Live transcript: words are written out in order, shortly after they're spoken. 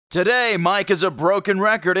Today, Mike is a broken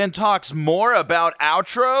record and talks more about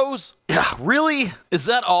outros? Really? Is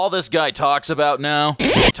that all this guy talks about now?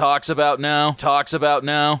 Talks about now? Talks about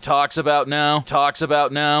now? Talks about now? Talks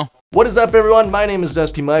about now? What is up, everyone? My name is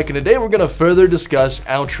ZESTY Mike, and today we're going to further discuss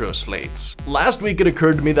outro slates. Last week it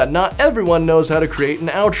occurred to me that not everyone knows how to create an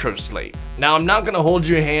outro slate. Now, I'm not going to hold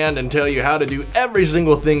your hand and tell you how to do every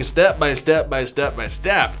single thing step by step by step by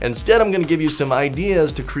step. Instead, I'm going to give you some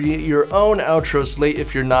ideas to create your own outro slate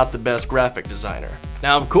if you're not the best graphic designer.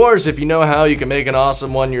 Now, of course, if you know how, you can make an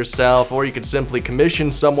awesome one yourself, or you could simply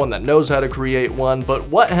commission someone that knows how to create one, but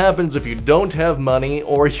what happens if you don't have money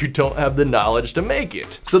or you don't have the knowledge to make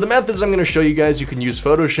it? So the methods I'm going to show you guys, you can use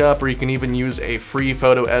Photoshop or you can even use a free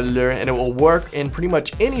photo editor, and it will work in pretty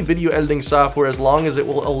much any video editing software as long as it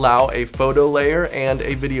will allow a photo layer and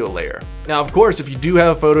a video layer. Now, of course, if you do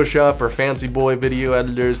have Photoshop or fancy boy video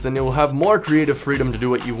editors, then you'll have more creative freedom to do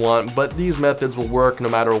what you want, but these methods will work no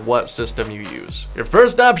matter what system you use. Your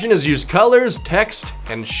first option is use colors, text,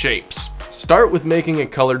 and shapes. Start with making a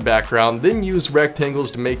colored background, then use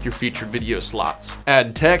rectangles to make your featured video slots.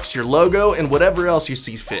 Add text, your logo, and whatever else you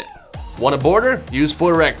see fit. Want a border? Use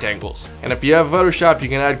 4 rectangles. And if you have Photoshop, you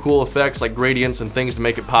can add cool effects like gradients and things to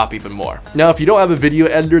make it pop even more. Now, if you don't have a video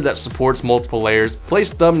editor that supports multiple layers,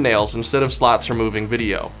 place thumbnails instead of slots for moving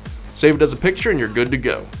video. Save it as a picture and you're good to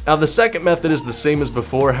go. Now, the second method is the same as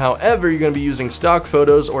before, however, you're going to be using stock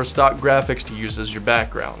photos or stock graphics to use as your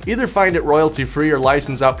background. Either find it royalty free or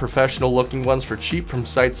license out professional looking ones for cheap from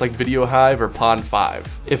sites like Video Hive or Pond5.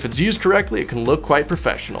 If it's used correctly, it can look quite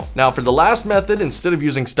professional. Now, for the last method, instead of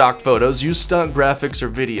using stock photos, use stock graphics or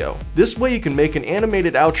video. This way you can make an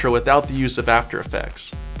animated outro without the use of After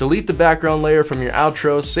Effects. Delete the background layer from your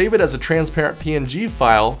outro, save it as a transparent PNG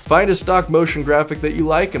file, find a stock motion graphic that you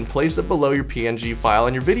like, and place it below your PNG file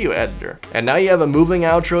in your video editor. And now you have a moving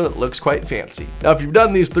outro that looks quite fancy. Now, if you've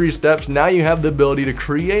done these 3 steps, now you have the ability to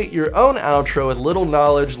create your own outro with little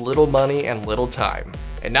knowledge, little money, and little time.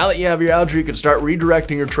 And now that you have your outro, you can start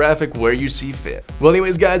redirecting your traffic where you see fit. Well,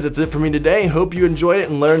 anyways, guys, that's it for me today. Hope you enjoyed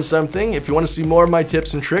it and learned something. If you want to see more of my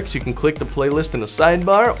tips and tricks, you can click the playlist in the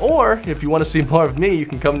sidebar, or if you want to see more of me, you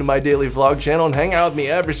can come to my daily vlog channel and hang out with me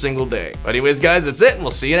every single day. But anyways, guys, that's it, and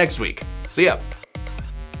we'll see you next week. See ya.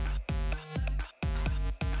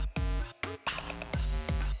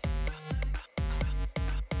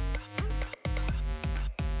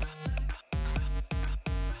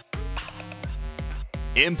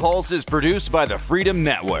 Impulse is produced by the Freedom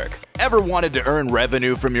Network. Ever wanted to earn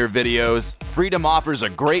revenue from your videos? Freedom offers a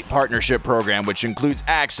great partnership program which includes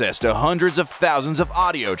access to hundreds of thousands of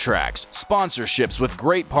audio tracks, sponsorships with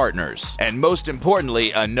great partners, and most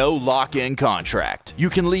importantly, a no lock-in contract. You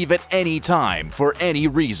can leave at any time for any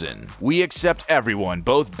reason. We accept everyone,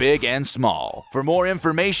 both big and small. For more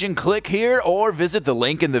information, click here or visit the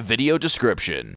link in the video description.